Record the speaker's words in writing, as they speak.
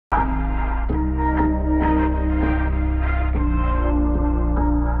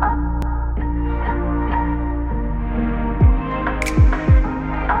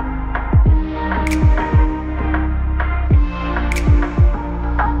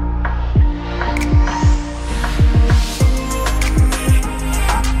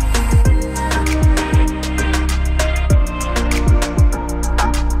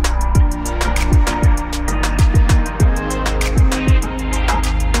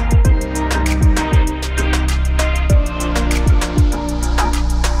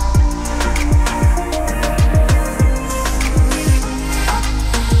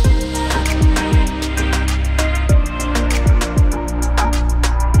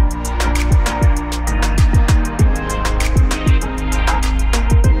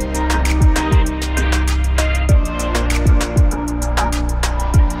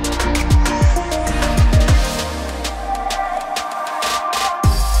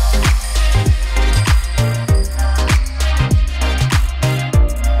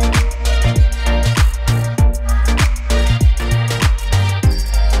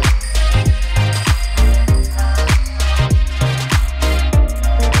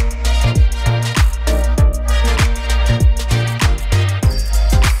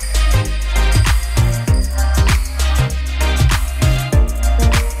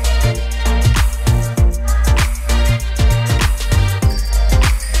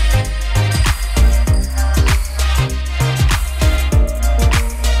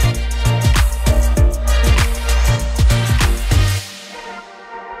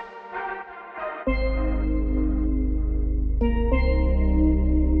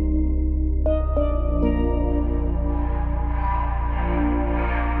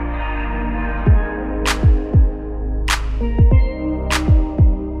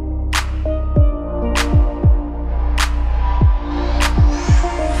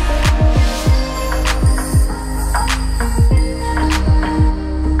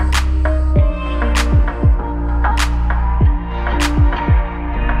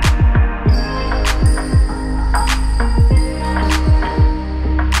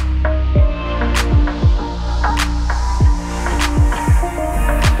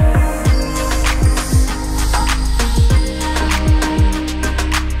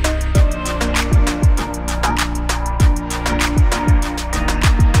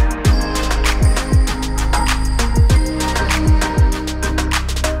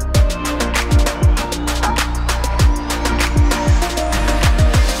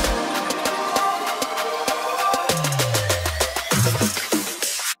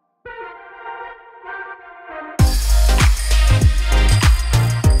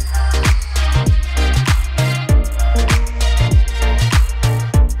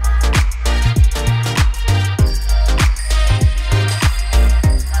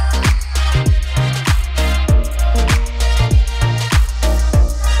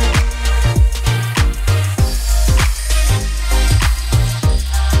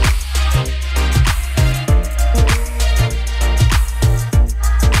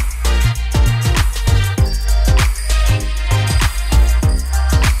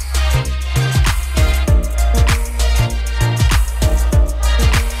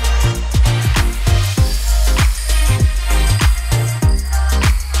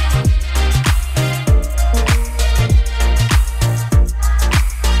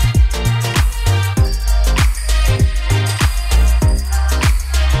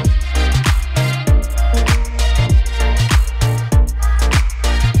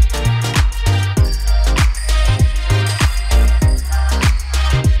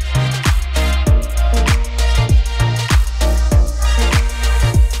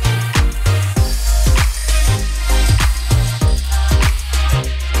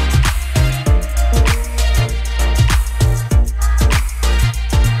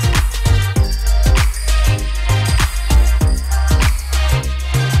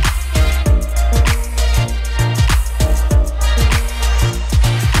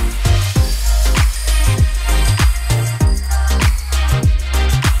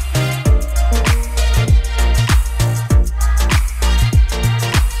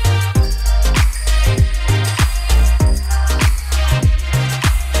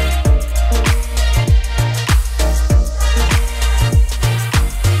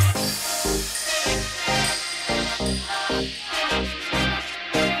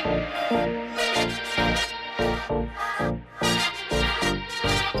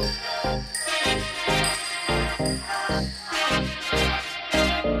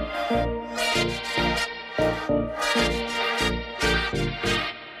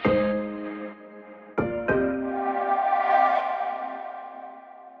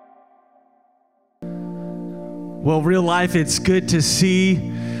Well, real life, it's good to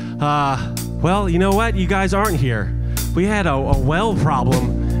see. Well, you know what? You guys aren't here. We had a well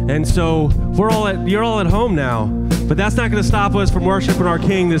problem, and so you're all at home now. But that's not going to stop us from worshiping our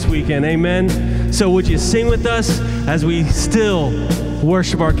King this weekend. Amen. So would you sing with us as we still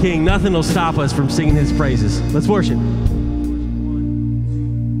worship our King? Nothing will stop us from singing his praises. Let's worship.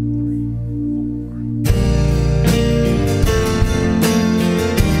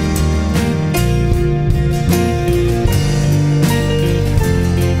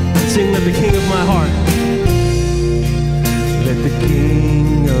 Sing, let the King of my heart. Let the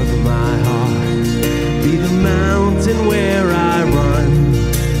King of my heart be the mountain where I run,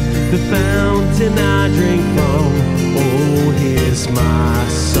 the fountain I drink from. Oh, here's my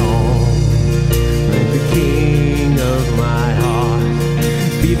song. Let the King of my heart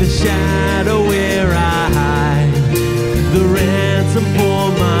be the shadow where I hide, the ransom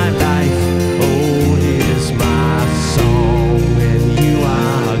for my life. Oh, here's my song, and you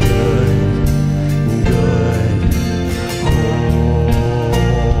are good, good.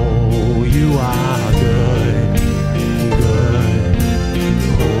 Oh, you are good, good.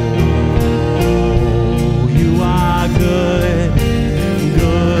 Oh, you are good,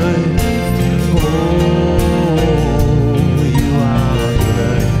 good. Oh, you are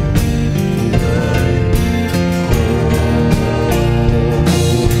good, good.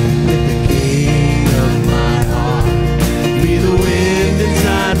 Oh, let the King of my heart be the wind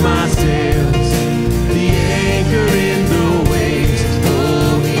inside my sails, the anchor in the waves.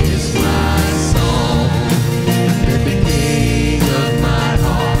 Oh, here's my song. Let the King of my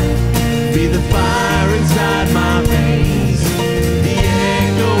heart be the fire inside my veins, the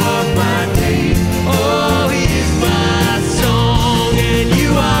echo of my days. Oh, here's my song, and you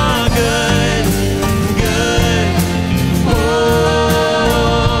are good, good. Oh,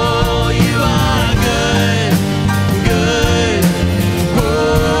 you are good, good. Oh,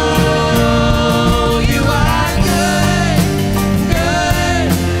 you are good, good.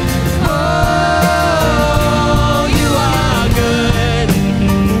 Oh, you are good,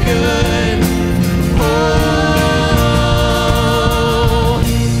 good. Oh,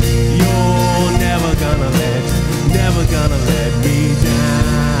 you're never gonna let me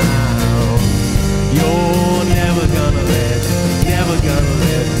down. You're never gonna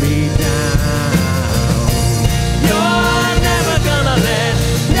let me down. You're never gonna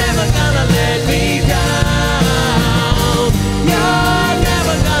let me down. You're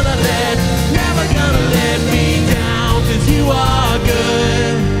never gonna let me down, 'cause you are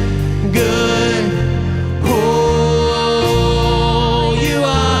good, good. Oh, you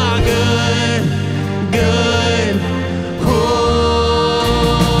are good, good. Oh,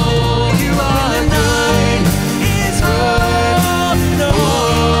 you are night is holding on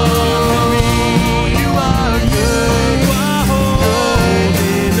to me. You are good, you are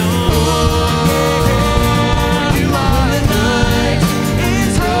holding on. You are night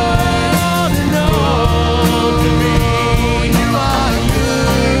is holding on to me. You are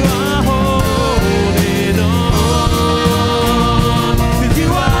good, you are holding on. 'Cause you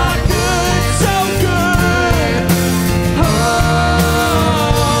are good, so good. Oh,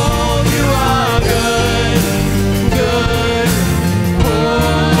 you are good, good. Oh,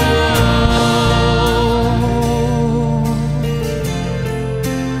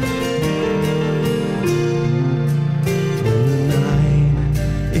 when the night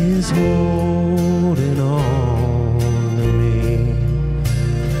is holding on to me,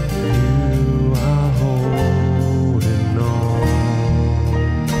 you are holding on.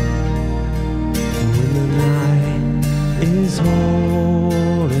 When the night is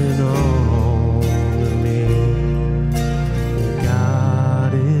holding on to me,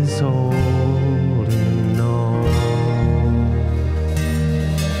 God is holding on.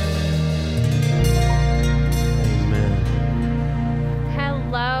 Amen.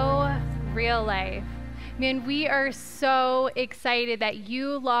 Hello, real life. Man, we are so excited that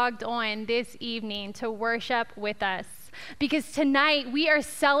you logged on this evening to worship with us, because tonight we are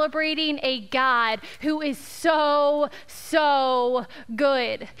celebrating a God who is so, so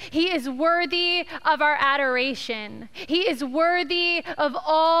good. He is worthy of our adoration. He is worthy of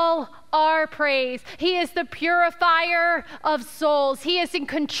all our praise. He is the purifier of souls. He is in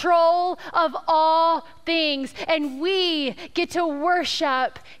control of all things, and we get to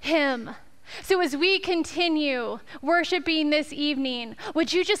worship him. So as we continue worshiping this evening,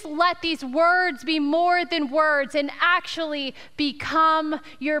 would you just let these words be more than words and actually become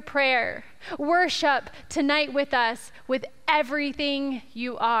your prayer? Worship tonight with us with everything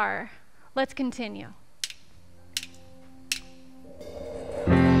you are. Let's continue.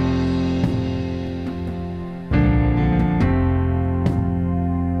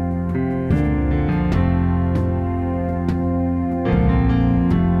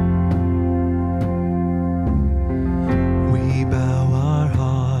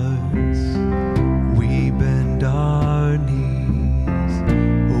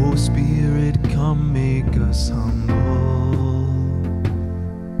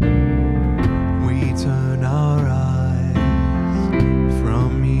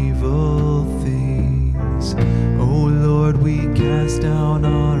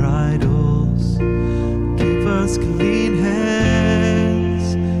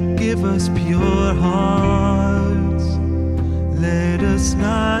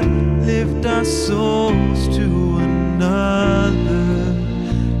 not lift our souls to another.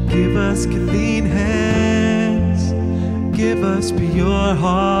 Give us clean hands, give us pure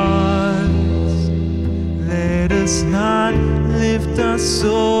hearts. Let us not lift our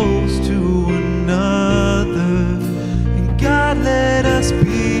souls to another. And God, let us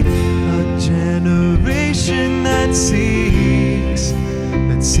be a generation that seeks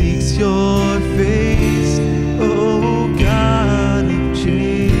your face, oh God of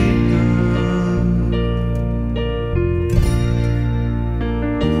Jacob.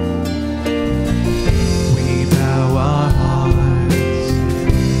 We bow our hearts,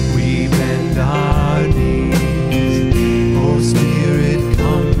 we bend our knees. Oh Spirit,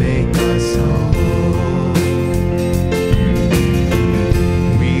 come make us whole.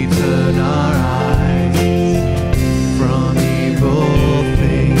 We turn our eyes from evil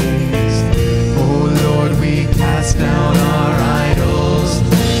things. Oh Lord, we cast down our idols.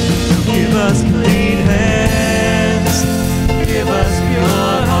 Give us clean hands, give us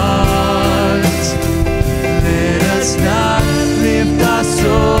pure hearts. Let us not lift our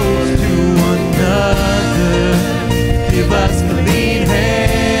souls to another. Give us clean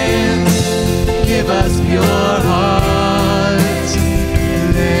hands, give us pure hearts.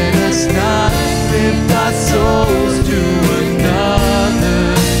 Let us not lift our souls to another.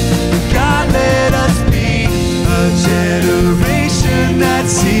 God, let us be a generation that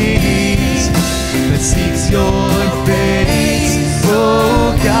seeks your face,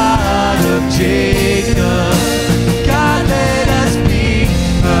 oh God of Jacob. God, let us be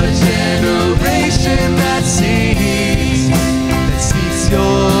a generation that seeks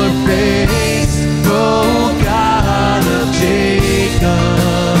your face, oh God of Jacob.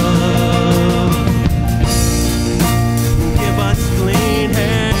 Give us clean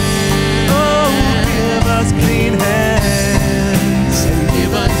hands, oh, give us clean hands, and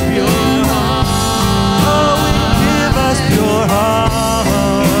give us pure hearts, oh, and give us pure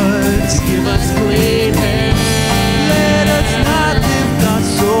hearts, give us clean hands. Let us not lift our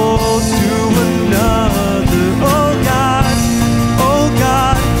souls to another, oh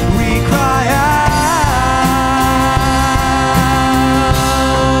God, we cry out.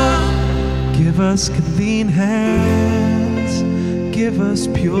 Give us clean hands, give us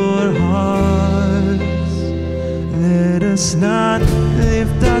pure hearts. Let us not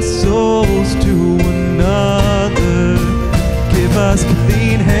lift our souls to another. Give us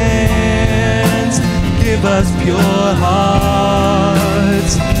clean hands, give us pure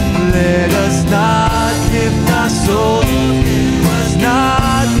hearts. Let us not lift our souls, let us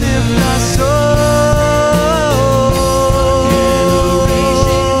not lift our souls.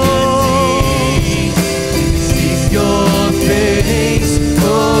 Seek your face,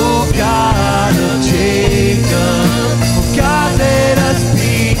 oh God of Jacob. Oh God, let us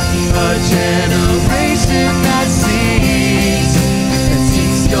be a generation that seeks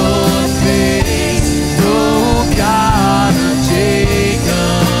your face, oh God of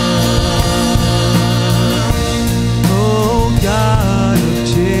Jacob. Oh God of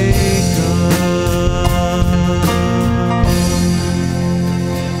Jacob.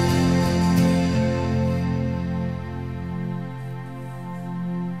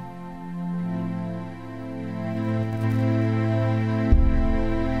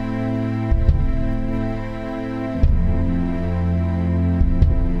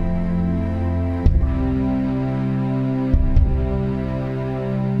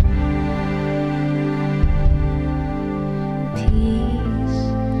 Peace,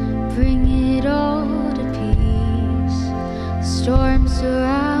 bring it all to peace. Storm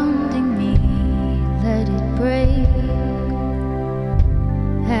surrounding me, let it break.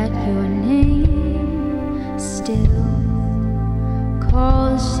 At your name, still,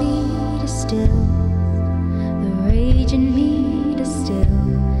 call the sea to still, the rage in me to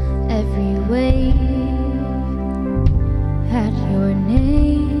still, every wave. At your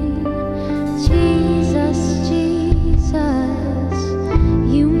name, Jesus, Jesus,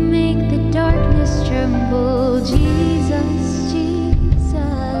 you make the darkness tremble. Jesus,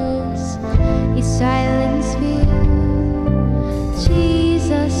 Jesus, you silence fear.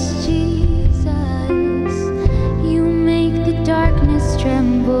 Jesus, Jesus, you make the darkness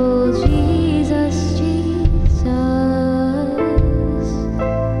tremble. Jesus, Jesus.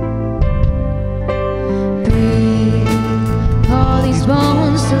 Breathe, call these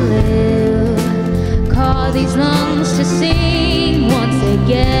bones to live, call these lungs to sing once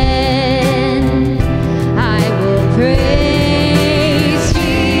again. I will praise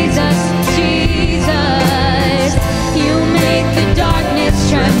Jesus, Jesus. You make the darkness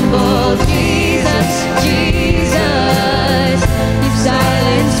tremble. Jesus, Jesus. You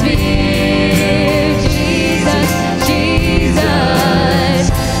silence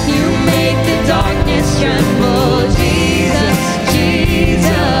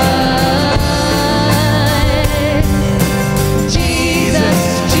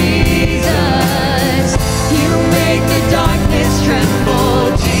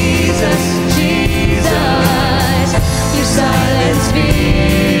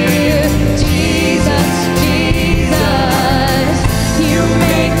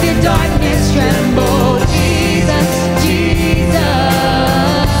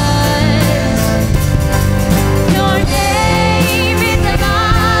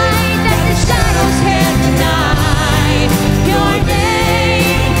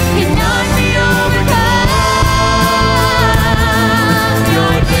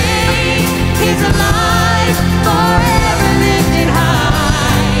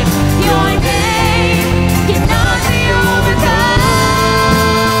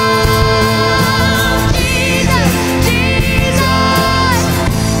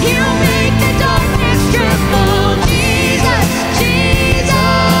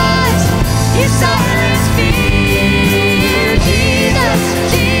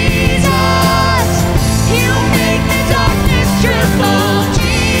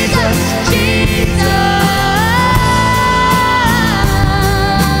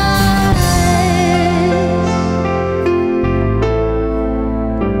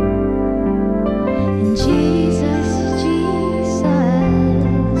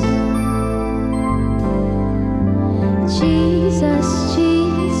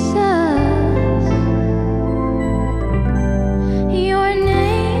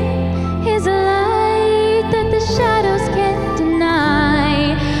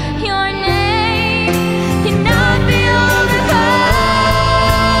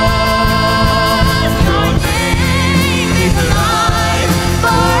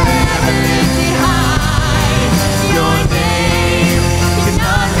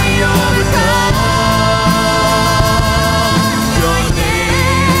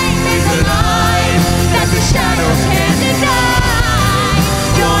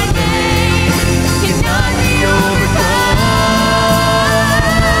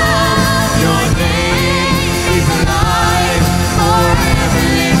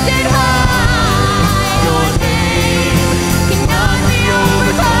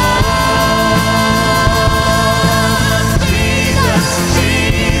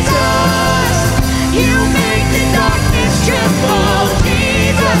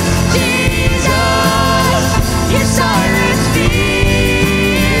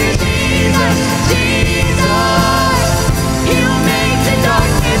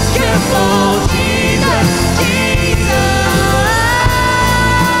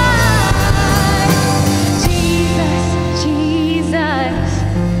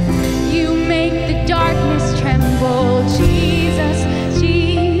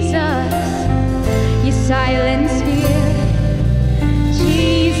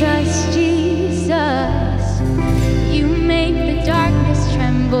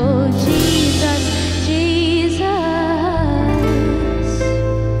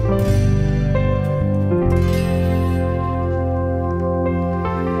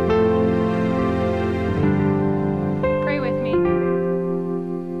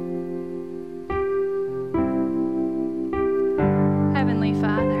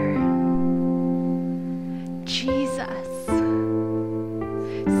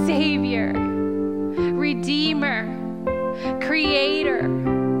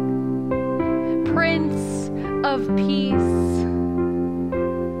of peace.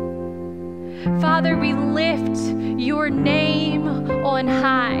 Father, we lift your name on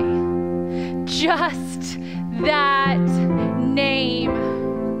high. Just that name.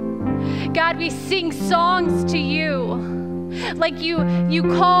 God, we sing songs to you. Like you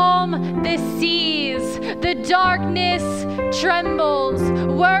calm the seas, the darkness trembles.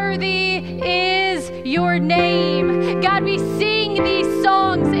 Worthy is your name. God, we sing these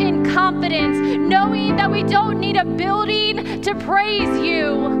songs in confidence, knowing that we don't need a building to praise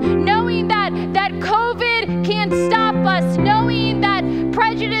you, knowing that COVID can't stop us, knowing that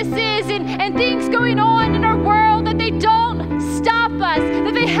prejudices and things going on in our world, that they don't stop us,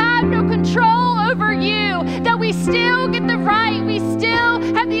 that they have no control over you, that we still get the right, we still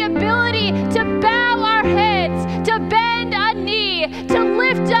have the ability to bow our heads, to bend a knee, to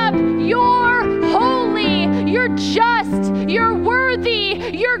lift up your holy, your just, your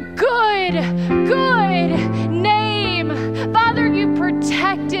worthy, your good name. Father, you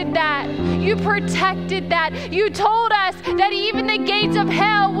protected that. You protected that. You told us that even the gates of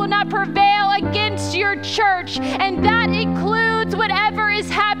hell will not prevail against your church, and that includes whatever is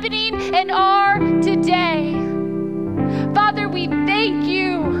happening in our today. Father, we thank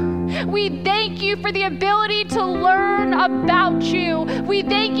you. We thank you for the ability to learn about you. We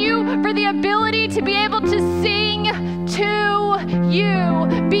thank you for the ability to be able to sing to you,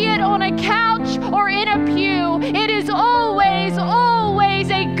 be it on a couch or in a pew. It is always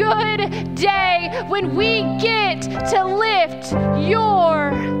a good day when we get to lift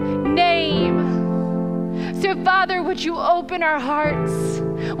your name. So, Father, would you open our hearts?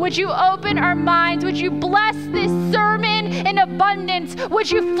 Would you open our minds? Would you bless this sermon in abundance?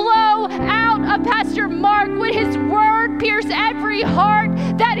 Would you flow out of Pastor Mark? Would his word pierce every heart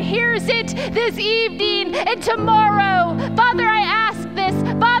that hears it this evening and tomorrow? Father, I ask this.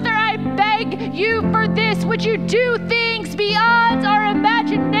 Father, I beg you for this. Would you do things beyond our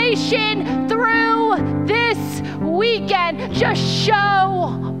imagination through this weekend? Just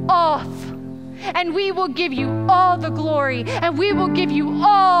show off. And we will give you all the glory, and we will give you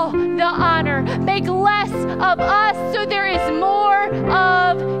all the honor. Make less of us so there is more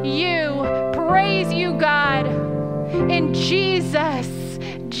of you. Praise you, God. In Jesus'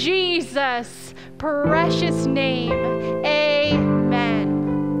 precious name, amen.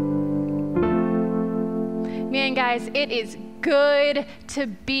 Man, guys, it is good to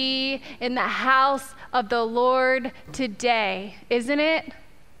be in the house of the Lord today, isn't it?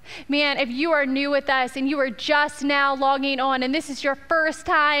 Man, if you are new with us and you are just now logging on and this is your first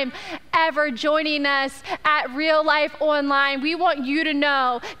time ever joining us at Real Life Online, we want you to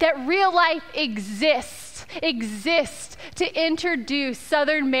know that Real Life exists to introduce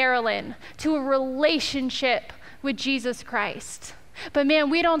Southern Maryland to a relationship with Jesus Christ. But man,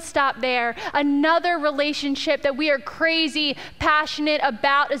 we don't stop there. Another relationship that we are crazy passionate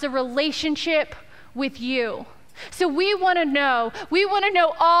about is a relationship with you. So we want to know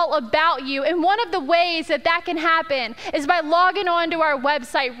all about you. And one of the ways that can happen is by logging on to our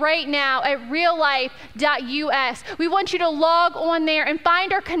website right now at reallife.us. We want you to log on there and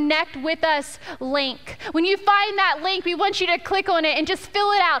find our Connect With Us link. When you find that link, we want you to click on it and just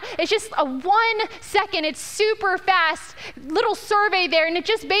fill it out. It's just a 1 second, it's super fast little survey there. And it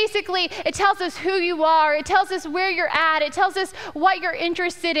just basically, it tells us who you are. It tells us where you're at. It tells us what you're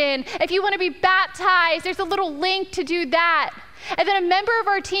interested in. If you want to be baptized, there's a little link to do that. And then a member of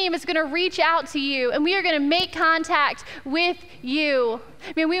our team is going to reach out to you and we are going to make contact with you.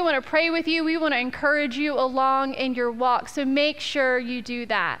 I mean, we want to pray with you. We want to encourage you along in your walk. So make sure you do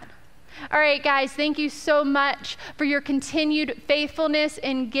that. All right, guys, thank you so much for your continued faithfulness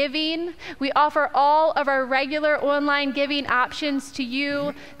in giving. We offer all of our regular online giving options to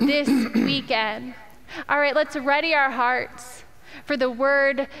you this weekend. All right, let's ready our hearts for the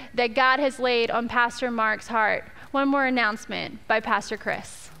word that God has laid on Pastor Mark's heart. One more announcement by Pastor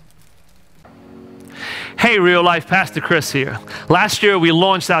Chris. Hey, Real Life, Pastor Chris here. Last year, we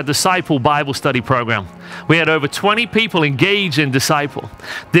launched our Disciple Bible Study program. We had over 20 people engage in Disciple.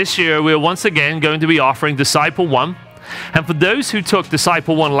 This year, we're once again going to be offering Disciple 1. And for those who took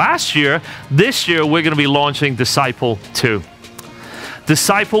Disciple 1 last year, this year, we're going to be launching Disciple 2.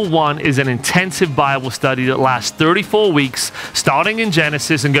 Disciple 1 is an intensive Bible study that lasts 34 weeks, starting in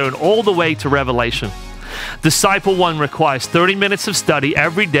Genesis and going all the way to Revelation. Disciple 1 requires 30 minutes of study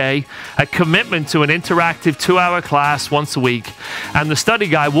every day, a commitment to an interactive 2-hour class once a week, and the study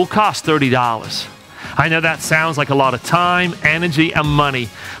guide will cost $30. I know that sounds like a lot of time, energy, and money,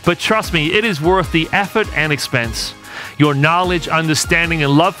 but trust me, it is worth the effort and expense. Your knowledge, understanding,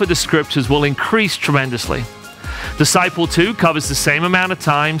 and love for the scriptures will increase tremendously. Disciple 2 covers the same amount of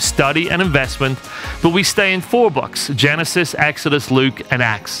time, study, and investment, but we stay in 4 books: Genesis, Exodus, Luke, and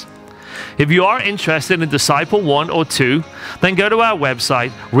Acts. If you are interested in Disciple 1 or 2, then go to our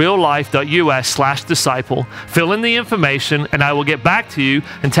website, reallife.us/disciple, fill in the information, and I will get back to you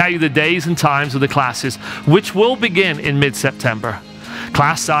and tell you the days and times of the classes, which will begin in mid-September.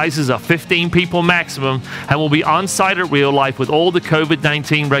 Class sizes are 15 people maximum and will be on-site at Real Life with all the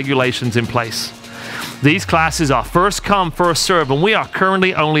COVID-19 regulations in place. These classes are first come, first serve, and we are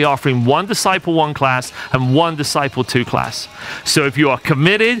currently only offering 1 Disciple 1 class and 1 Disciple 2 class. So if you are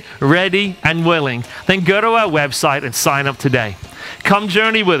committed, ready, and willing, then go to our website and sign up today. Come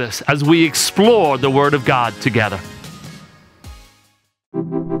journey with us as we explore the Word of God together.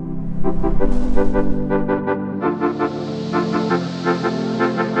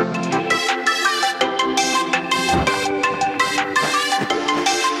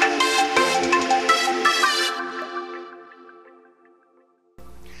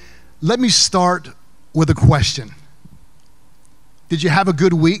 Let me start with a question. Did you have a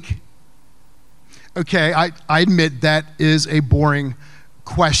good week? Okay, I admit that is a boring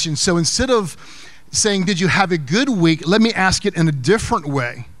question. So instead of saying, did you have a good week, let me ask it in a different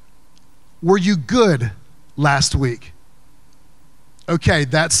way. Were you good last week? Okay,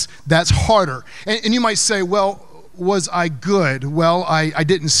 that's harder. And you might say, well, was I good? Well, I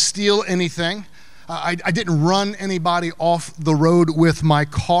didn't steal anything. I didn't run anybody off the road with my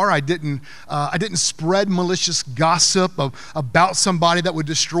car. I didn't spread malicious gossip about somebody that would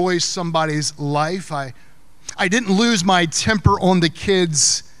destroy somebody's life. I didn't lose my temper on the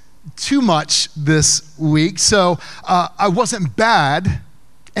kids too much this week. So I wasn't bad,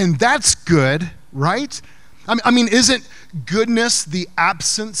 and that's good, right? I mean, isn't goodness the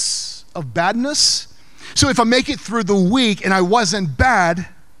absence of badness? So if I make it through the week and I wasn't bad,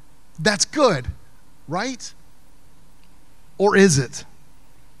 that's good. Right? Or is it?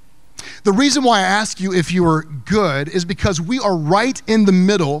 The reason why I ask you if you are good is because we are right in the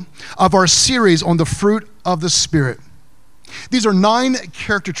middle of our series on the fruit of the Spirit. These are 9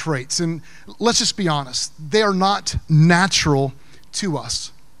 character traits, and let's just be honest, they are not natural to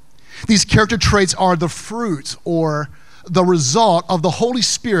us. These character traits are the fruit or the result of the Holy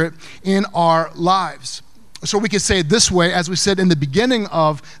Spirit in our lives. So we could say it this way, as we said in the beginning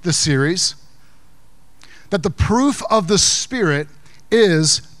of the series, that the proof of the Spirit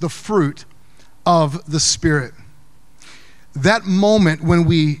is the fruit of the Spirit. That moment when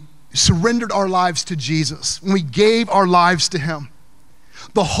we surrendered our lives to Jesus, when we gave our lives to Him,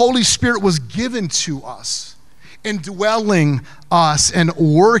 the Holy Spirit was given to us, indwelling us and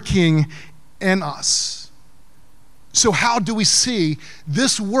working in us. So how do we see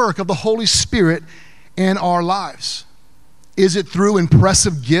this work of the Holy Spirit in our lives? Is it through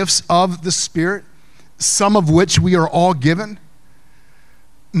impressive gifts of the Spirit, some of which we are all given?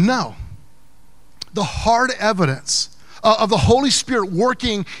 No. The hard evidence of the Holy Spirit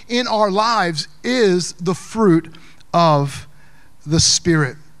working in our lives is the fruit of the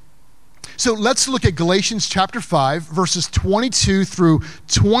Spirit. So let's look at Galatians chapter 5, verses 22 through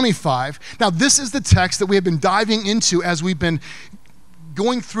 25. Now, this is the text that we have been diving into as we've been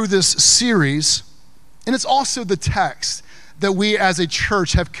going through this series, and it's also the text that we as a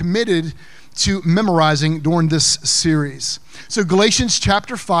church have committed to memorizing during this series. So Galatians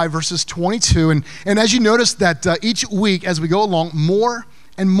chapter 5, verses 22, and as you notice that each week as we go along, more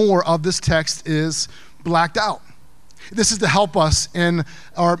and more of this text is blacked out. This is to help us in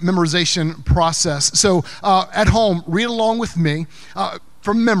our memorization process. So at home, read along with me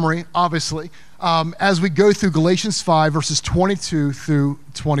from memory, obviously, as we go through Galatians 5, verses 22 through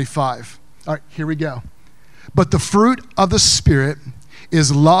 25. All right, here we go. But the fruit of the Spirit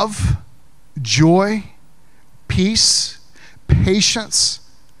is love, joy, peace, patience,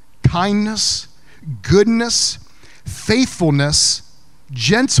 kindness, goodness, faithfulness,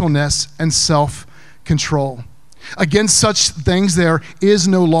 gentleness, and self-control. Against such things there is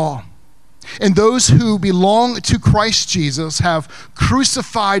no law. And those who belong to Christ Jesus have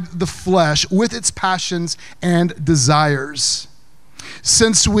crucified the flesh with its passions and desires.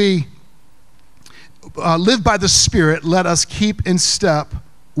 Since we live by the Spirit, let us keep in step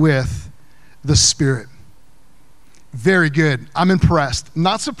with the Spirit. Very good. I'm impressed.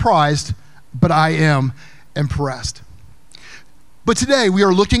 Not surprised, but I am impressed. But today we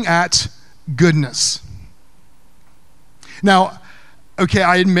are looking at goodness. Now, okay,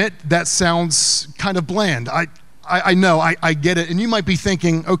 I admit that sounds kind of bland. I know, I get it. And you might be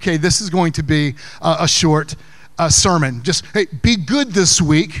thinking, okay, this is going to be a short sermon. Just, hey, be good this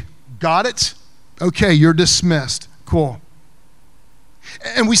week. Got it? Okay, you're dismissed. Cool.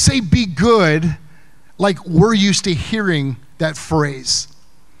 And we say be good like we're used to hearing that phrase.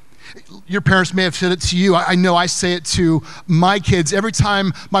 Your parents may have said it to you. I know I say it to my kids. Every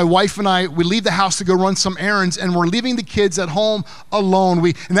time my wife and we leave the house to go run some errands and we're leaving the kids at home alone,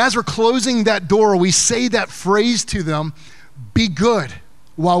 and as we're closing that door, we say that phrase to them, be good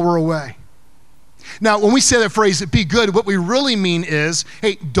while we're away. Now, when we say that phrase, be good, what we really mean is,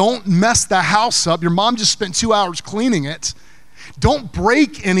 hey, don't mess the house up. Your mom just spent 2 hours cleaning it. Don't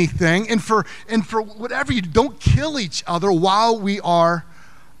break anything. And for whatever you do, don't kill each other while we are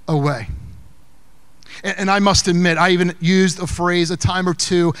away. And I must admit, I even used a phrase a time or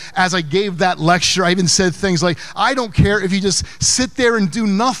two as I gave that lecture. I even said things like, I don't care if you just sit there and do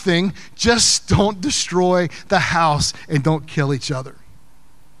nothing, just don't destroy the house and don't kill each other.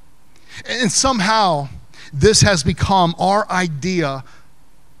 And somehow, this has become our idea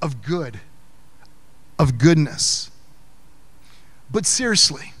of good, of goodness. But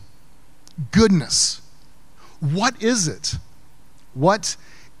seriously, goodness, what is it? What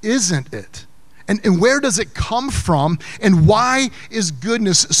isn't it? And where does it come from? And why is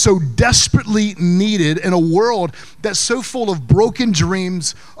goodness so desperately needed in a world that's so full of broken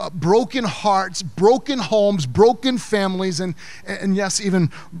dreams, broken hearts, broken homes, broken families, and yes,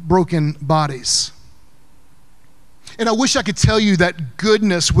 even broken bodies? And I wish I could tell you that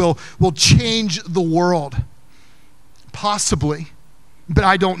goodness will change the world. Possibly, but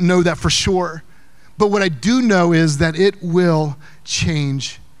I don't know that for sure. But what I do know is that it will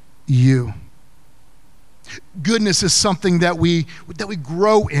change you. Goodness is something that we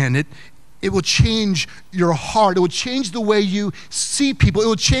grow in. It will change your heart. It will change the way you see people. It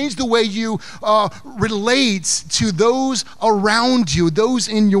will change the way you relate to those around you, those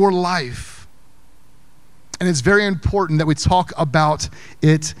in your life. And it's very important that we talk about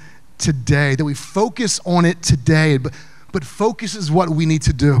it today, that we focus on it today. But focus is what we need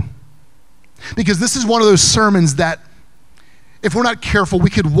to do. Because this is one of those sermons that, if we're not careful, we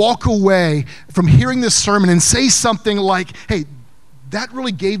could walk away from hearing this sermon and say something like, hey, that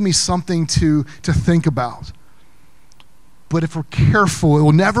really gave me something to think about. But if we're careful, it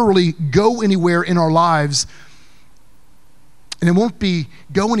will never really go anywhere in our lives, and it won't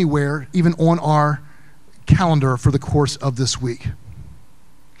go anywhere even on our calendar for the course of this week.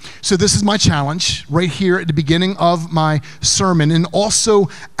 So this is my challenge right here at the beginning of my sermon and also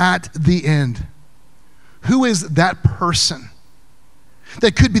at the end. Who is that person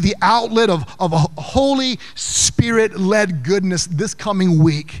that could be the outlet of a Holy Spirit-led goodness this coming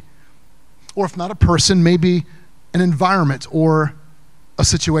week? Or if not a person, maybe an environment or a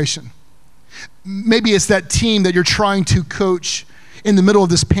situation. Maybe it's that team that you're trying to coach in the middle of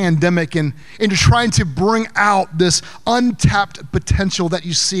this pandemic and you're trying to bring out this untapped potential that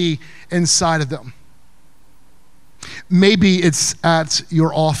you see inside of them. Maybe it's at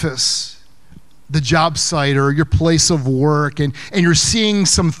your office, the job site, or your place of work, and you're seeing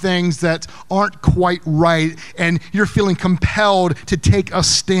some things that aren't quite right, and you're feeling compelled to take a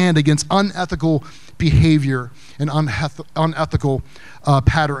stand against unethical behavior and unethical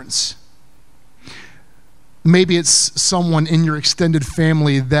patterns. Maybe it's someone in your extended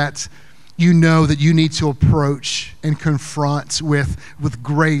family that you know that you need to approach and confront with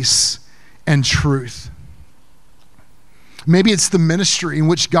grace and truth. Maybe it's the ministry in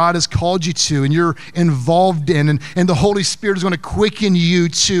which God has called you to and you're involved in, and the Holy Spirit is going to quicken you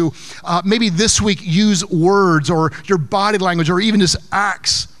to maybe this week use words or your body language or even just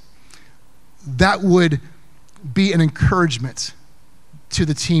acts that would be an encouragement to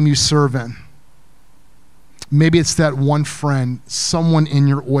the team you serve in. Maybe it's that one friend, someone in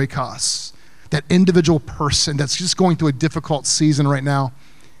your oikos, that individual person that's just going through a difficult season right now,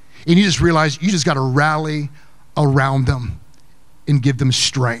 and you just realize you just got to rally around them and give them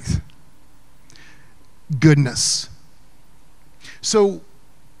strength. Goodness. So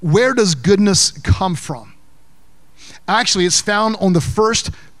where does goodness come from? Actually, it's found on the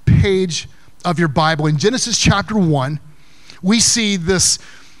first page of your Bible. In Genesis chapter 1, we see this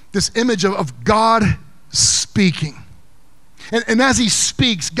image of God speaking. And as he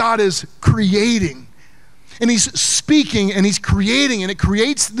speaks, God is creating. And he's speaking and he's creating, and it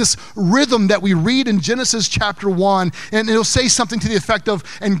creates this rhythm that we read in Genesis chapter 1. And it'll say something to the effect of,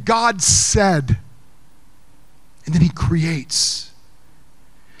 and God said. And then he creates.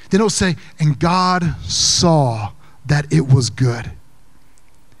 Then it'll say, and God saw that it was good.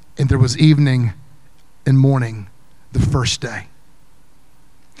 And there was evening and morning the first day.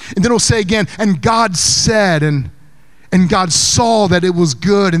 And then it'll say again, and God said, and God saw that it was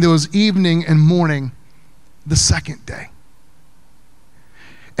good, and there was evening and morning the second day.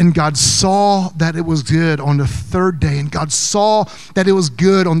 And God saw that it was good on the third day. And God saw that it was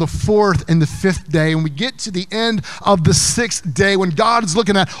good on the fourth and the fifth day. And we get to the end of the sixth day when God is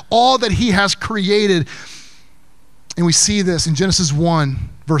looking at all that he has created. And we see this in Genesis 1,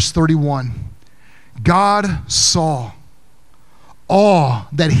 verse 31. God saw all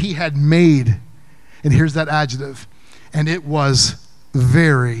that he had made. And here's that adjective. And it was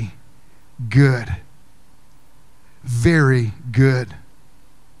very good. Very good.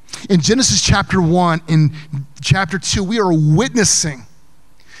 In Genesis chapter 1, in chapter 2, we are witnessing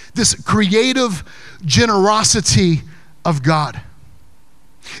this creative generosity of God.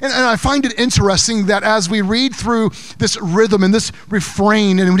 And I find it interesting that as we read through this rhythm and this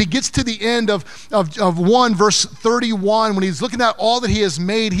refrain, and when he gets to the end of 1, verse 31, when he's looking at all that he has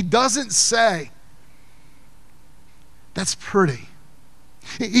made, he doesn't say, that's pretty.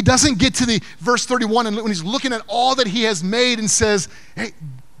 He doesn't get to the verse 31 and when he's looking at all that he has made and says, hey,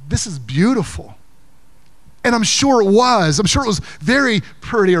 this is beautiful. And I'm sure it was. I'm sure it was very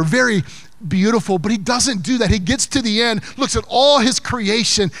pretty or very beautiful, but he doesn't do that. He gets to the end, looks at all his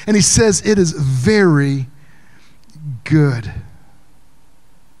creation, and he says it is very good.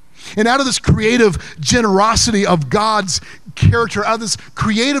 And out of this creative generosity of God's character, out of this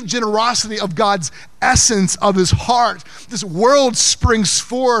creative generosity of God's essence of his heart, this world springs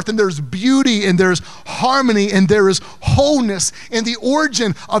forth, and there's beauty, and there's harmony, and there is wholeness. And the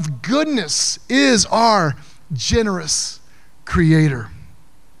origin of goodness is our generous creator.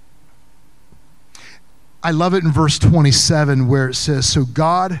 I love it in verse 27 where it says, so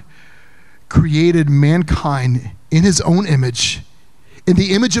God created mankind in his own image. In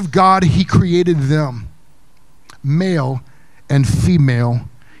the image of God, he created them. Male and female,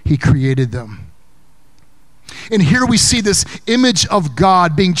 he created them. And here we see this image of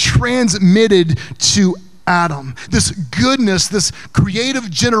God being transmitted to Adam. This goodness, this creative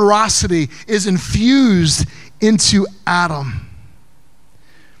generosity is infused into Adam.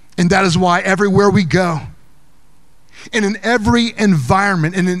 And that is why everywhere we go, and in every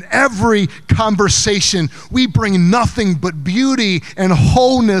environment and in every conversation, we bring nothing but beauty and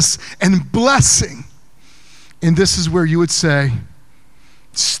wholeness and blessing. And this is where you would say,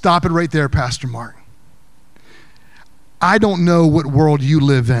 stop it right there, Pastor Mark. I don't know what world you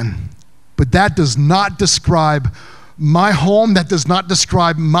live in, but that does not describe my home. That does not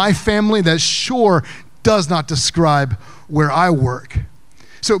describe my family. That sure does not describe where I work.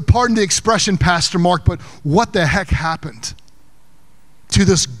 So pardon the expression, Pastor Mark, but what the heck happened to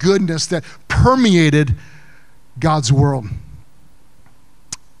this goodness that permeated God's world?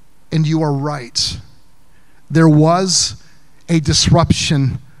 And you are right. There was a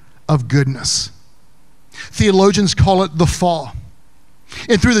disruption of goodness. Theologians call it the fall.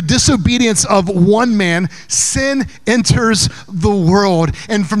 And through the disobedience of one man, sin enters the world.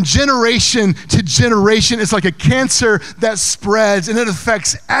 And from generation to generation, it's like a cancer that spreads, and it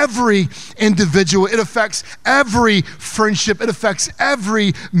affects every individual. It affects every friendship. It affects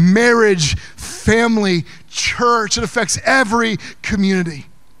every marriage, family, church. It affects every community.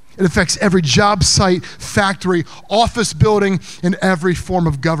 It affects every job site, factory, office building, and every form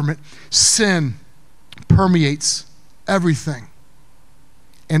of government. Sin permeates everything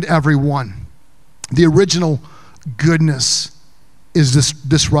and everyone. The original goodness is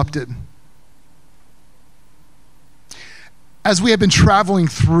disrupted. As we have been traveling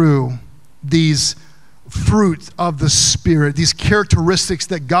through these fruit of the Spirit, these characteristics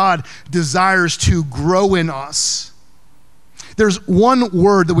that God desires to grow in us, there's one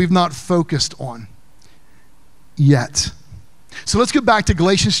word that we've not focused on yet. So let's go back to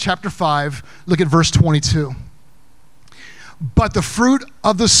Galatians chapter 5, look at verse 22. But the fruit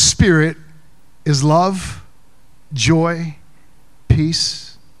of the Spirit is love, joy,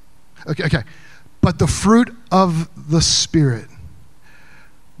 peace. Okay. But the fruit of the Spirit,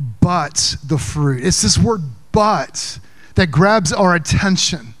 but the fruit. It's this word but that grabs our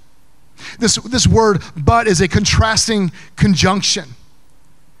attention. This word but is a contrasting conjunction,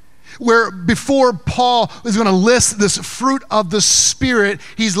 where before Paul is going to list this fruit of the Spirit,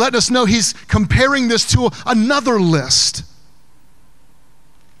 he's letting us know he's comparing this to another list.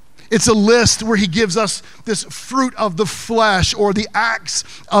 It's a list where he gives us this fruit of the flesh or the acts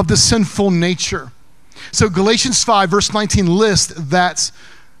of the sinful nature. So Galatians 5 verse 19 lists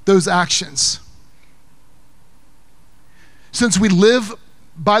those actions. Since we live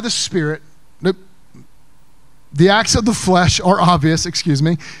by the Spirit, the acts of the flesh are obvious,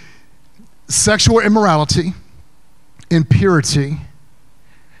 sexual immorality, impurity,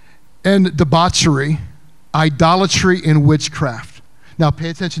 and debauchery, idolatry, and witchcraft. Now pay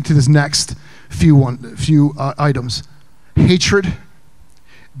attention to this next few items. Hatred,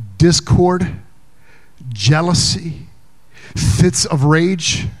 discord, jealousy, fits of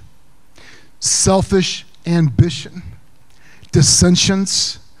rage, selfish ambition,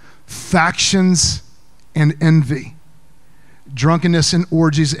 dissensions, factions, and envy, drunkenness and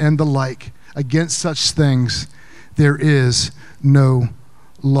orgies and the like. Against such things there is no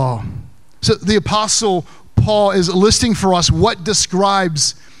law. So the Apostle Paul is listing for us what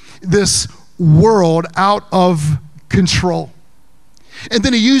describes this world out of control. And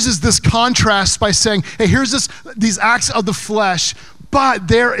then he uses this contrast by saying, hey, here's these acts of the flesh, but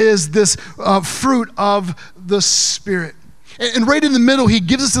there is this fruit of the Spirit. And right in the middle, he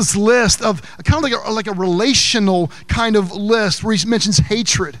gives us this list of kind of like a relational kind of list where he mentions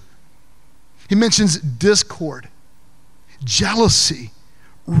hatred. He mentions discord, jealousy,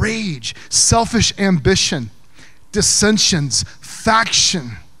 rage, selfish ambition, dissensions,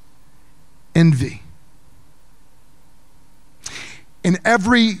 faction, envy. In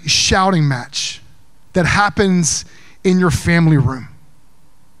every shouting match that happens in your family room,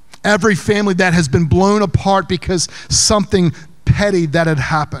 every family that has been blown apart because something petty that had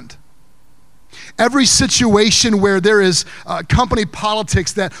happened, every situation where there is company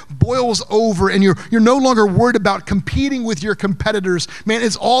politics that boils over and you're no longer worried about competing with your competitors, man,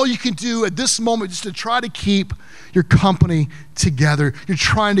 it's all you can do at this moment just to try to keep your company together. You're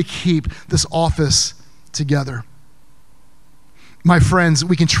trying to keep this office together. My friends,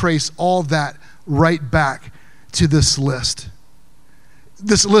 we can trace all that right back to this list.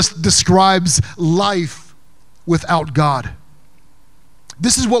 This list describes life without God.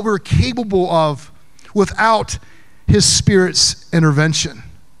 This is what we're capable of without His Spirit's intervention.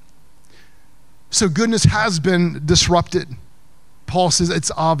 So goodness has been disrupted. Paul says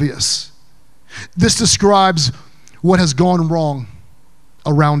it's obvious. This describes what has gone wrong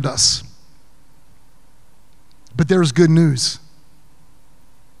around us. But there's good news.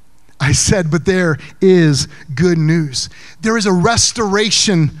 I said, but there is good news. There is a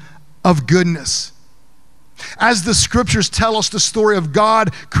restoration of goodness. As the scriptures tell us the story of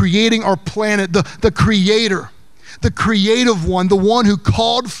God creating our planet, the creator, the creative one, the one who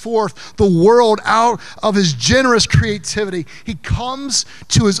called forth the world out of his generous creativity, he comes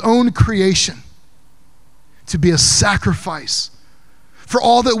to his own creation to be a sacrifice for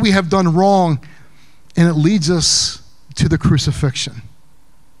all that we have done wrong, and it leads us to the crucifixion.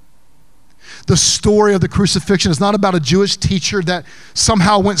 The story of the crucifixion is not about a Jewish teacher that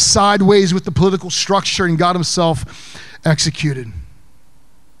somehow went sideways with the political structure and got himself executed.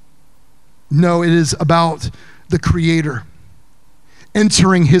 No, it is about the Creator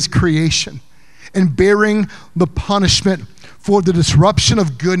entering his creation and bearing the punishment for the disruption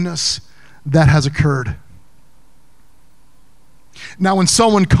of goodness that has occurred. Now, when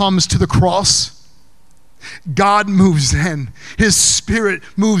someone comes to the cross, God moves in. His Spirit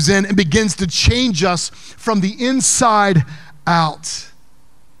moves in and begins to change us from the inside out.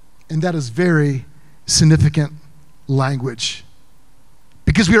 And that is very significant language,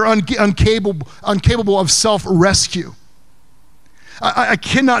 because we are incapable of self-rescue. I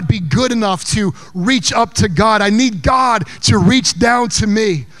cannot be good enough to reach up to God. I need God to reach down to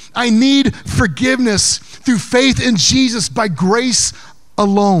me. I need forgiveness through faith in Jesus by grace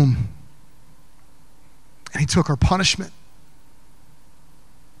alone. And he took our punishment.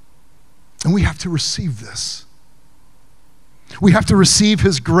 And we have to receive this. We have to receive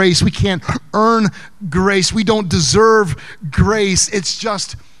his grace. We can't earn grace. We don't deserve grace. It's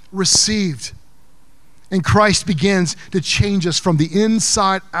just received. And Christ begins to change us from the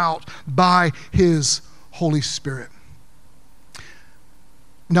inside out by his Holy Spirit.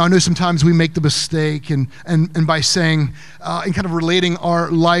 Now, I know sometimes we make the mistake and by saying and kind of relating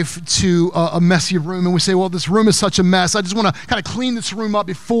our life to a messy room, and we say, well, this room is such a mess. I just want to kind of clean this room up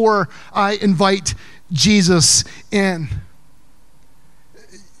before I invite Jesus in.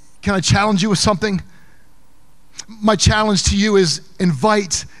 Can I challenge you with something? My challenge to you is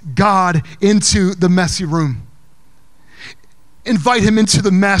invite God into the messy room. Invite him into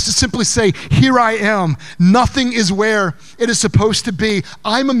the mess. Just simply say, here I am. Nothing is where it is supposed to be.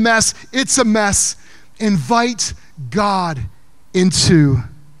 I'm a mess. It's a mess. Invite God into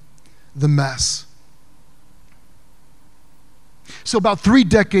the mess. So about 3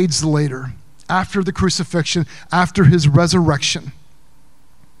 decades later, after the crucifixion, after his resurrection,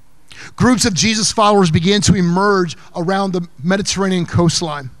 groups of Jesus followers began to emerge around the Mediterranean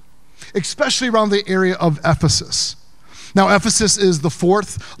coastline, especially around the area of Ephesus. Now, Ephesus is the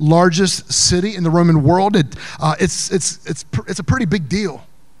 4th largest city in the Roman world. It's a pretty big deal.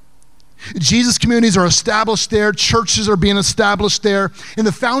 Jesus communities are established there. Churches are being established there. And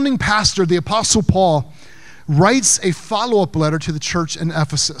the founding pastor, the Apostle Paul, writes a follow-up letter to the church in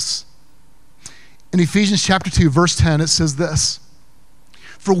Ephesus. In Ephesians chapter 2, verse 10, it says this,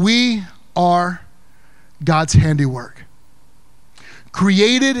 "For we are God's handiwork,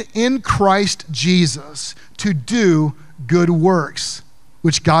 created in Christ Jesus to do good works,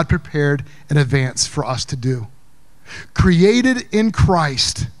 which God prepared in advance for us to do." Created in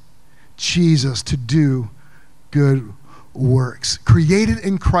Christ Jesus to do good works. Created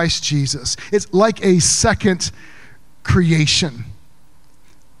in Christ Jesus. It's like a second creation,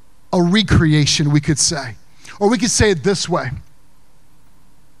 a recreation, we could say. Or we could say it this way.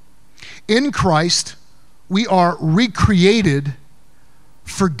 In Christ, we are recreated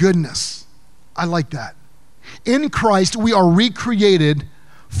for goodness. I like that. In Christ, we are recreated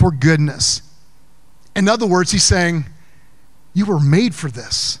for goodness. In other words, he's saying, you were made for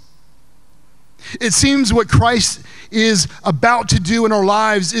this. It seems what Christ is about to do in our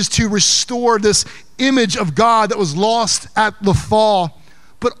lives is to restore this image of God that was lost at the fall,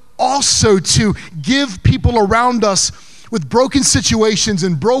 but also to give people around us with broken situations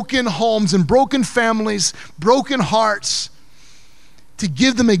and broken homes and broken families, broken hearts, to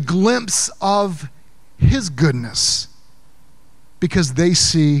give them a glimpse of his goodness because they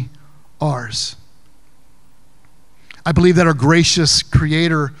see ours. I believe that our gracious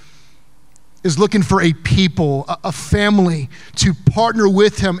Creator is looking for a people, a family to partner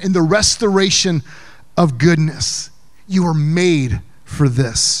with him in the restoration of goodness. You are made for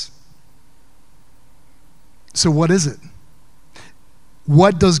this. So what is it?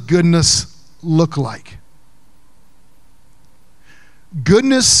 What does goodness look like?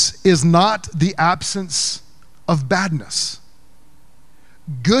 Goodness is not the absence of badness.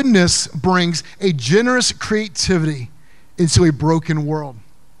 Goodness brings a generous creativity into a broken world.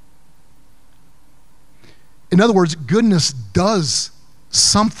 In other words, goodness does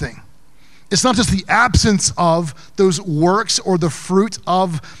something. It's not just the absence of those works or the fruit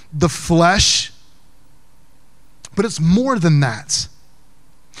of the flesh, but it's more than that.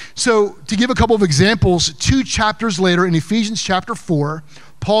 So to give a couple of examples, 2 chapters later in Ephesians chapter 4,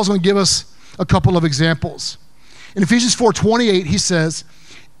 Paul's going to give us a couple of examples. In Ephesians 4:28, he says,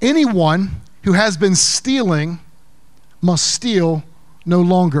 anyone who has been stealing must steal no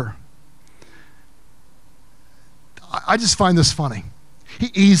longer. I just find this funny.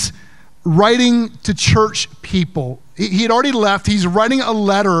 He's writing to church people. He had already left. He's writing a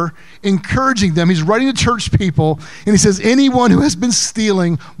letter encouraging them. He's writing to church people, and he says, anyone who has been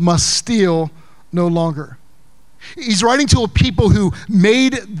stealing must steal no longer. He's writing to a people who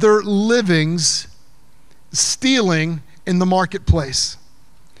made their livings stealing in the marketplace.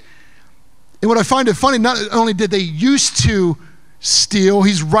 And what I find it funny, not only did they used to steal,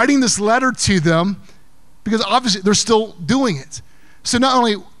 he's writing this letter to them because obviously they're still doing it. So not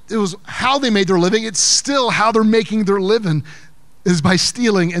only it was how they made their living, it's still how they're making their living is by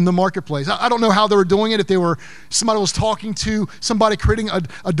stealing in the marketplace. I don't know how they were doing it, if they were, somebody was talking to somebody, creating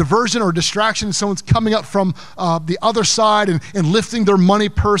a diversion or a distraction, and someone's coming up from the other side and lifting their money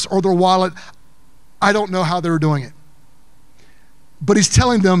purse or their wallet. I don't know how they were doing it. But he's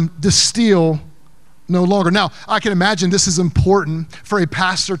telling them to steal no longer. Now, I can imagine this is important for a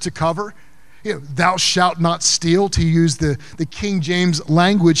pastor to cover. You know, thou shalt not steal, to use the King James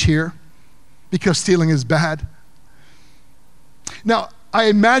language here, because stealing is bad. Now, I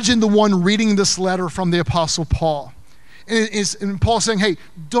imagine the one reading this letter from the Apostle Paul. And Paul's saying, hey,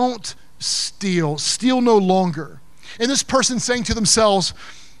 don't steal. Steal no longer. And this person saying to themselves,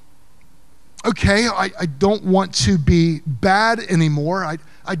 okay, I don't want to be bad anymore.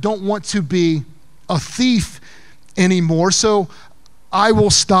 I don't want to be a thief anymore, so I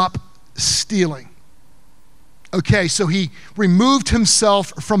will stop stealing. Okay, so he removed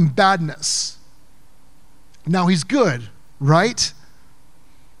himself from badness. Now he's good, right?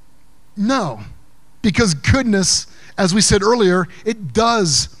 No, because goodness, as we said earlier, it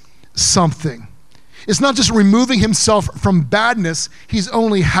does something. It's not just removing himself from badness, he's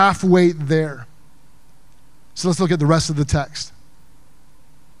only halfway there. So let's look at the rest of the text.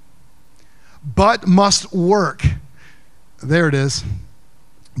 But must work, there it is,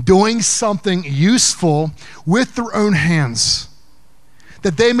 doing something useful with their own hands,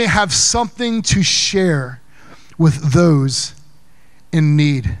 that they may have something to share with those in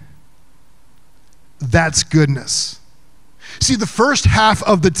need. That's goodness. See, the first half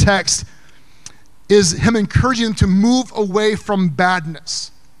of the text is him encouraging them to move away from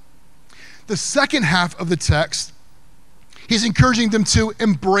badness. The second half of the text, he's encouraging them to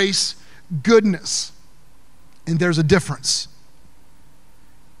embrace goodness. And there's a difference.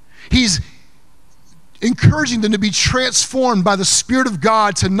 He's encouraging them to be transformed by the Spirit of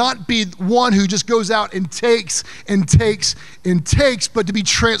God, to not be one who just goes out and takes and takes and takes, but to be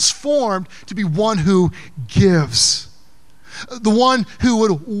transformed to be one who gives. The one who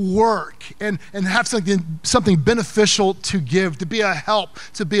would work and have something beneficial to give, to be a help,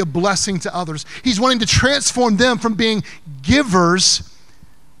 to be a blessing to others. He's wanting to transform them from being givers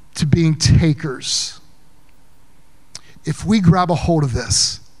to being takers. If we grab a hold of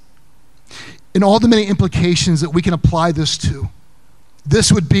this, and all the many implications that we can apply this to,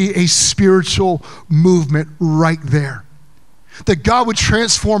 this would be a spiritual movement right there. That God would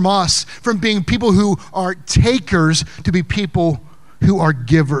transform us from being people who are takers to be people who are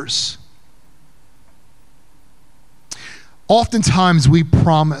givers. Oftentimes we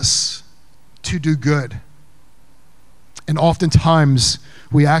promise to do good, and oftentimes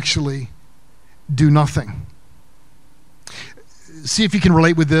we actually do nothing. See if you can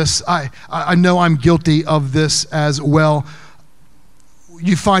relate with this. I know I'm guilty of this as well.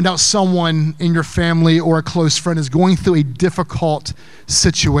 You find out someone in your family or a close friend is going through a difficult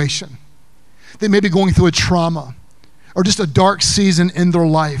situation. They may be going through a trauma or just a dark season in their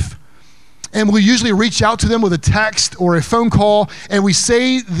life. And we usually reach out to them with a text or a phone call, and we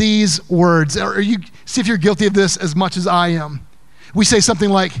say these words. See if you're guilty of this as much as I am. We say something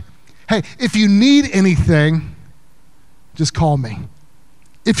like, hey, if you need anything, just call me.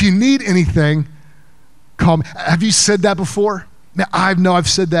 If you need anything, call me. Have you said that before? Now, I know I've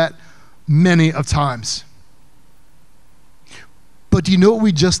said that many of times. But do you know what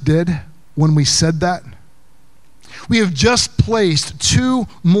we just did when we said that? We have just placed 2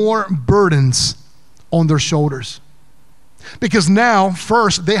 more burdens on their shoulders. Because now,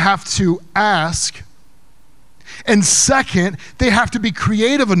 first, they have to ask. And second, they have to be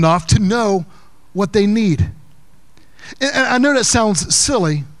creative enough to know what they need. And I know that sounds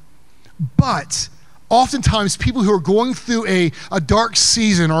silly, but oftentimes people who are going through a dark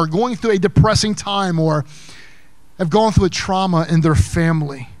season or going through a depressing time or have gone through a trauma in their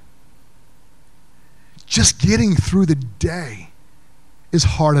family, just getting through the day is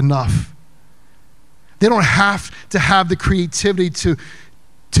hard enough. They don't have to have the creativity to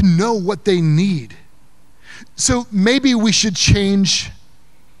know what they need. So maybe we should change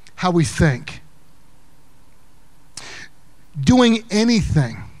how we think. Doing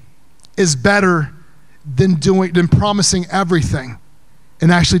anything is better than promising everything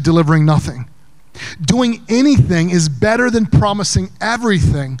and actually delivering nothing. Doing anything is better than promising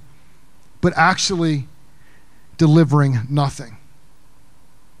everything, but actually delivering nothing.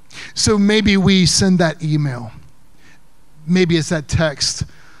 So maybe we send that email. Maybe it's that text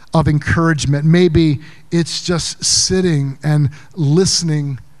of encouragement. Maybe it's just sitting and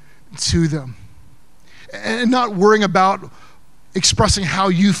listening to them and not worrying about expressing how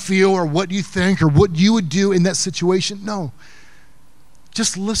you feel or what you think or what you would do in that situation. No,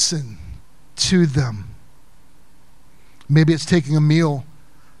 just listen to them. Maybe it's taking a meal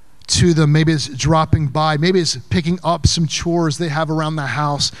to them. Maybe it's dropping by. Maybe it's picking up some chores they have around the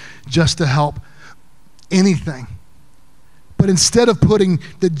house just to help. Anything. But instead of putting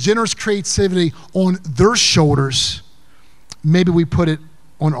the generous creativity on their shoulders, maybe we put it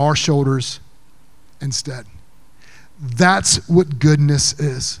on our shoulders instead. That's what goodness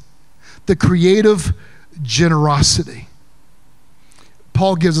is. The creative generosity.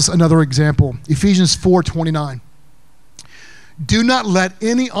 Paul gives us another example. Ephesians 4:29. Do not let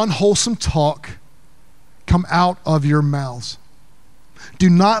any unwholesome talk come out of your mouths. Do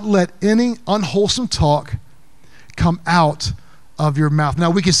not let any unwholesome talk come out of your mouth. Now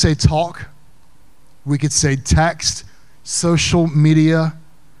we could say talk, we could say text, social media,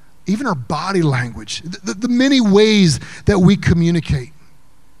 even our body language, the many ways that we communicate.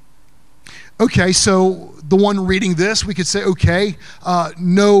 Okay, so the one reading this, we could say, okay,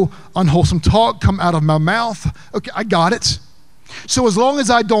 no unwholesome talk come out of my mouth. Okay, I got it. So as long as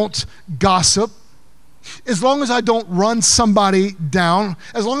I don't gossip, as long as I don't run somebody down,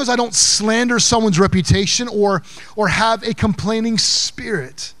 as long as I don't slander someone's reputation or have a complaining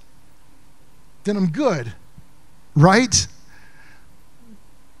spirit, then I'm good, right?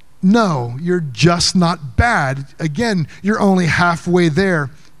 No, you're just not bad. Again, you're only halfway there.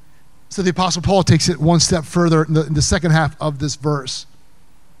 So the Apostle Paul takes it one step further in the second half of this verse.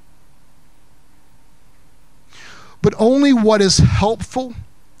 But only what is helpful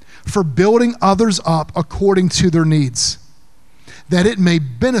for building others up according to their needs, that it may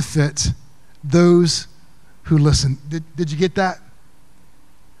benefit those who listen. Did you get that?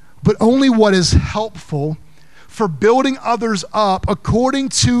 But only what is helpful for building others up according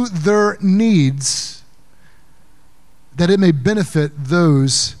to their needs, that it may benefit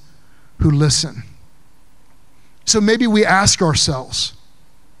those who listen. So maybe we ask ourselves,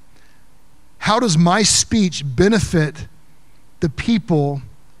 how does my speech benefit the people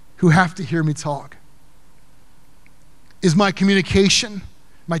who have to hear me talk? Is my communication,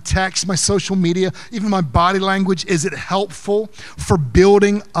 my text, my social media, even my body language, is it helpful for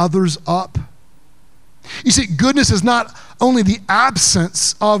building others up? You see, goodness is not only the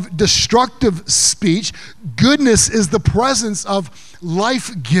absence of destructive speech, goodness is the presence of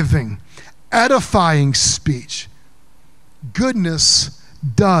life-giving, edifying speech. Goodness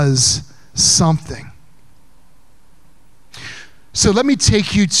does something. So let me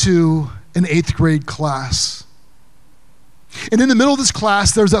take you to an 8th grade class. And in the middle of this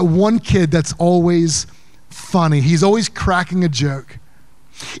class, there's that one kid that's always funny. He's always cracking a joke.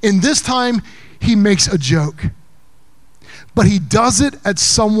 And this time, he makes a joke. But he does it at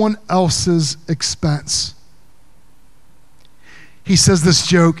someone else's expense. He says this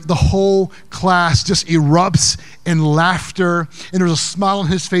joke, the whole class just erupts in laughter, and there's a smile on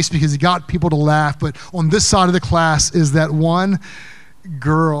his face because he got people to laugh. But on this side of the class is that one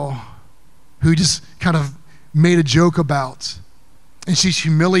girl who just kind of made a joke about, and she's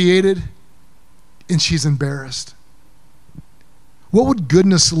humiliated and she's embarrassed. What would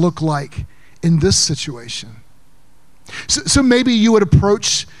goodness look like in this situation? So maybe you would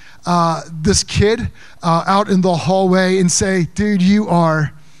approach this kid out in the hallway and say, dude, you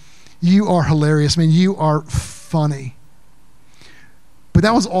are hilarious. I mean, you are funny. But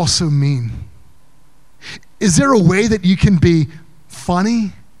that was also mean. Is there a way that you can be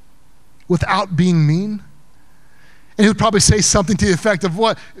funny without being mean? And he would probably say something to the effect of,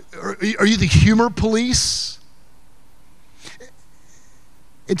 what, are you the humor police?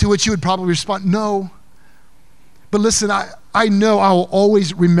 And to which you would probably respond, no. But listen, I know I will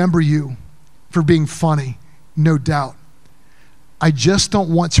always remember you for being funny, no doubt. I just don't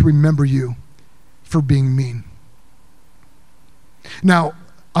want to remember you for being mean. Now,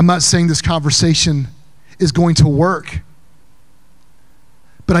 I'm not saying this conversation is going to work,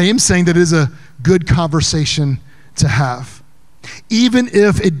 but I am saying that it is a good conversation to have, even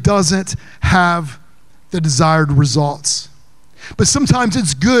if it doesn't have the desired results. But sometimes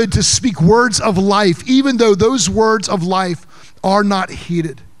it's good to speak words of life, even though those words of life are not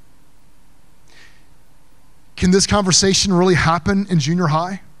heeded. Can this conversation really happen in junior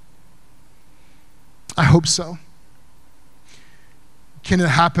high? I hope so. Can it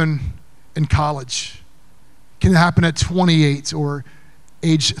happen in college? Can it happen at 28 or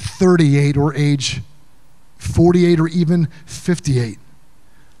age 38 or age 48 or even 58?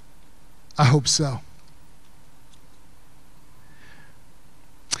 I hope so.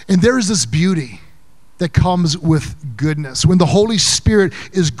 And there is this beauty that comes with goodness. When the Holy Spirit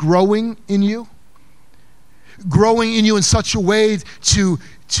is growing in you in such a way to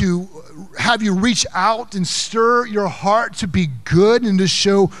have you reach out and stir your heart to be good and to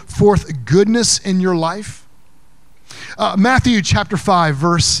show forth goodness in your life. Matthew chapter 5,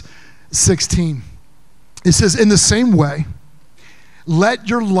 verse 16. It says, in the same way, let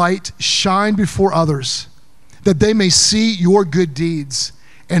your light shine before others, that they may see your good deeds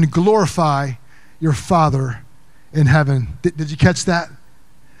and glorify your Father in heaven. Did you catch that?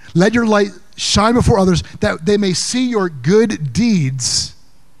 Let your light shine before others, that they may see your good deeds.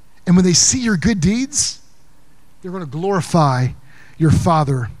 And when they see your good deeds, they're going to glorify your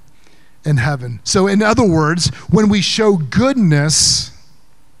Father in heaven. So in other words, when we show goodness,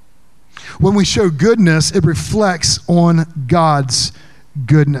 it reflects on God's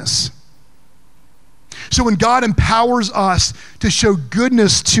goodness. So when God empowers us to show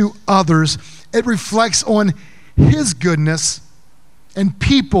goodness to others, it reflects on His goodness, and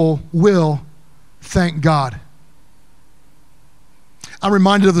people will thank God. I'm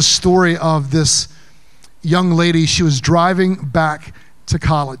reminded of the story of this young lady. She was driving back to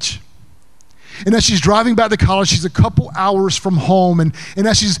college. And as she's driving back to college, she's a couple hours from home. And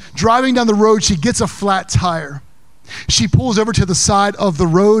as she's driving down the road, she gets a flat tire. She pulls over to the side of the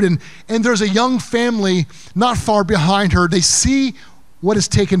road, and there's a young family not far behind her. They see what has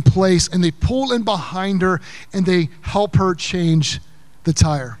taken place, and they pull in behind her, and they help her change the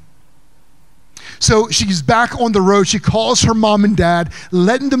tire. So she's back on the road. She calls her mom and dad,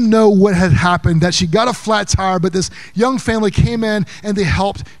 letting them know what had happened, that she got a flat tire, but this young family came in, and they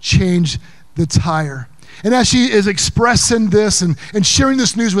helped change the tire. And as she is expressing this and sharing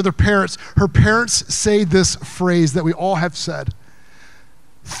this news with her parents say this phrase that we all have said: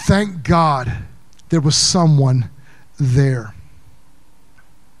 thank God there was someone there.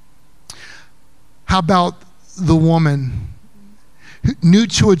 How about the woman who, new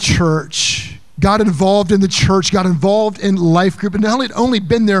to a church, got involved in the church, got involved in life group, and had only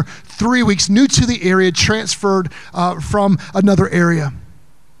been there 3 weeks, new to the area, transferred from another area.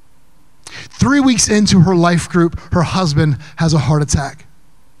 3 weeks into her life group, her husband has a heart attack.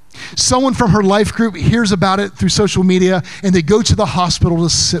 Someone from her life group hears about it through social media, and they go to the hospital to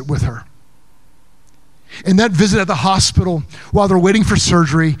sit with her. And that visit at the hospital while they're waiting for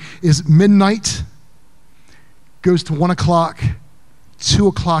surgery is midnight, goes to 1 o'clock, 2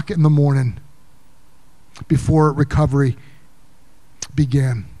 o'clock in the morning before recovery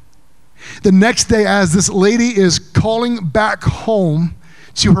began. The next day, as this lady is calling back home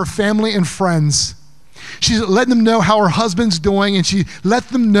to her family and friends, she's letting them know how her husband's doing, and she let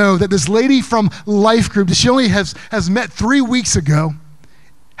them know that this lady from life group that she only has met 3 weeks ago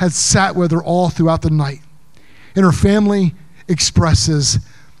had sat with her all throughout the night. And her family expresses,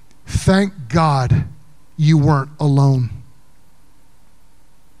 "Thank God you weren't alone."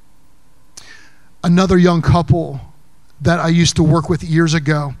 Another young couple that I used to work with years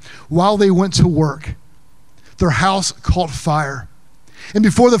ago, while they went to work, their house caught fire. And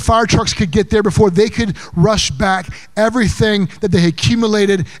before the fire trucks could get there, before they could rush back, everything that they had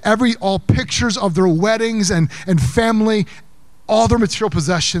accumulated, all pictures of their weddings and family, all their material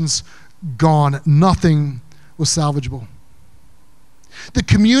possessions gone. Nothing was salvageable. The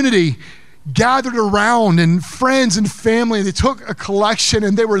community gathered around, and friends and family, they took a collection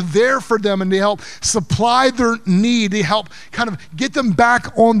and they were there for them, and they helped supply their need. They helped kind of get them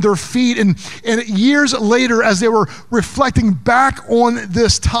back on their feet. And years later, as they were reflecting back on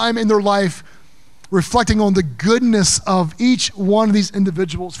this time in their life, reflecting on the goodness of each one of these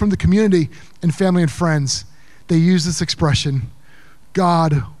individuals from the community and family and friends, they used this expression,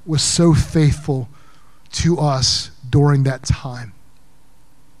 "God was so faithful to us during that time."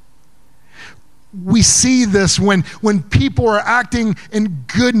 We see this when people are acting in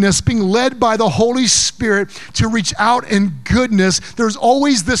goodness, being led by the Holy Spirit to reach out in goodness. There's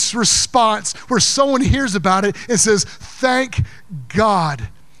always this response where someone hears about it and says, "Thank God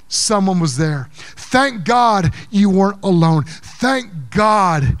someone was there. Thank God you weren't alone. Thank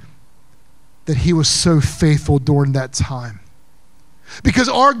God that he was so faithful during that time." Because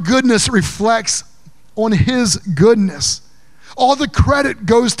our goodness reflects on his goodness. All the credit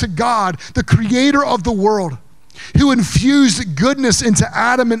goes to God, the creator of the world, who infused goodness into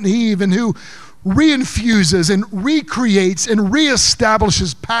Adam and Eve, and who reinfuses and recreates and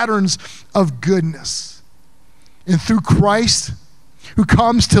reestablishes patterns of goodness. And through Christ, who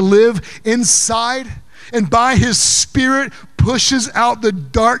comes to live inside and by his Spirit pushes out the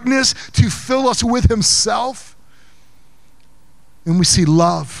darkness to fill us with himself, and we see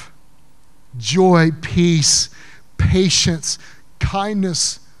love, joy, peace, patience,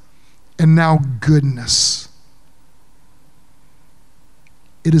 kindness, and now goodness.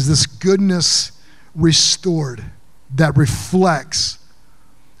 It is this goodness restored that reflects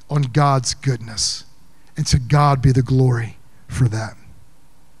on God's goodness. And to God be the glory for that.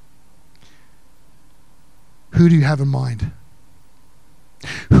 Who do you have in mind?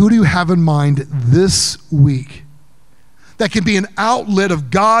 Who do you have in mind this week that can be an outlet of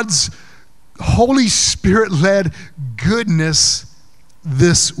God's Holy Spirit-led goodness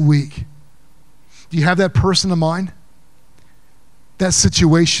this week? Do you have that person in mind? That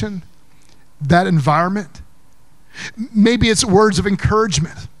situation? That environment? Maybe it's words of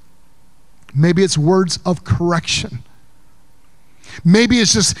encouragement. Maybe it's words of correction. Maybe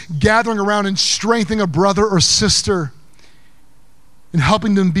it's just gathering around and strengthening a brother or sister and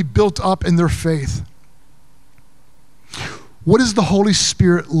helping them be built up in their faith. What is the Holy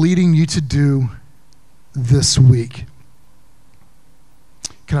Spirit leading you to do this week?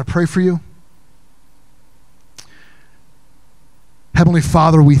 Can I pray for you? Heavenly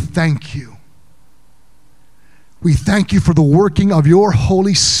Father, we thank you. We thank you for the working of your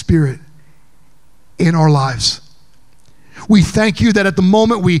Holy Spirit in our lives. We thank you that at the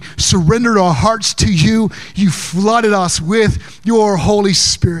moment we surrendered our hearts to you, you flooded us with your Holy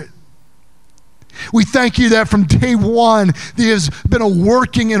Spirit. We thank you that from day one, there has been a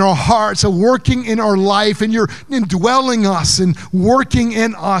working in our hearts, a working in our life, and you're indwelling us and working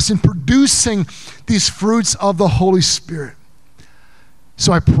in us and producing these fruits of the Holy Spirit.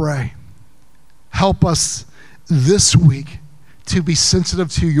 So I pray, help us this week to be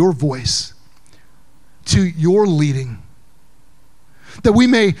sensitive to your voice, to your leading, that we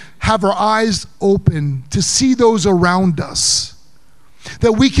may have our eyes open to see those around us,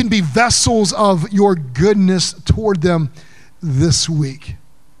 that we can be vessels of your goodness toward them this week.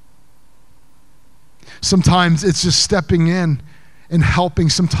 Sometimes it's just stepping in and helping.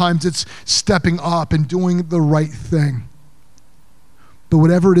 Sometimes it's stepping up and doing the right thing. But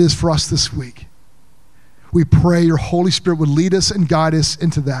whatever it is for us this week, we pray your Holy Spirit would lead us and guide us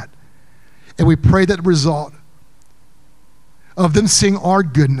into that. And we pray that the result of them seeing our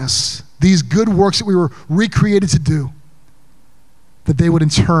goodness, these good works that we were recreated to do, that they would in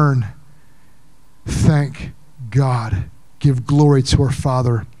turn thank God, give glory to our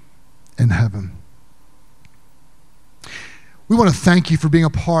Father in heaven. We want to thank you for being a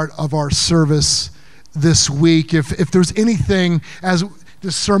part of our service this week. If there's anything as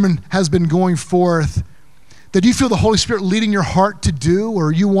this sermon has been going forth that you feel the Holy Spirit leading your heart to do,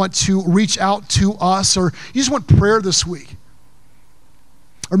 or you want to reach out to us, or you just want prayer this week,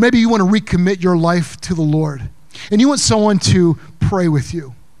 or maybe you want to recommit your life to the Lord, and you want someone to pray with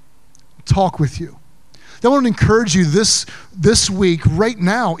you, talk with you, then I want to encourage you this week, right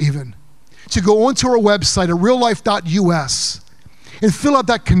now even, to go onto our website at reallife.us and fill out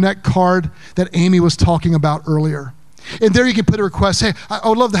that connect card that Amy was talking about earlier. And there you can put a request. Hey, I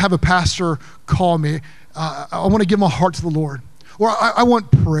would love to have a pastor call me. I want to give my heart to the Lord. Or I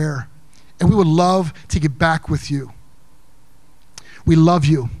want prayer. And we would love to get back with you. We love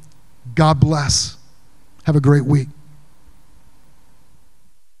you. God bless. Have a great week.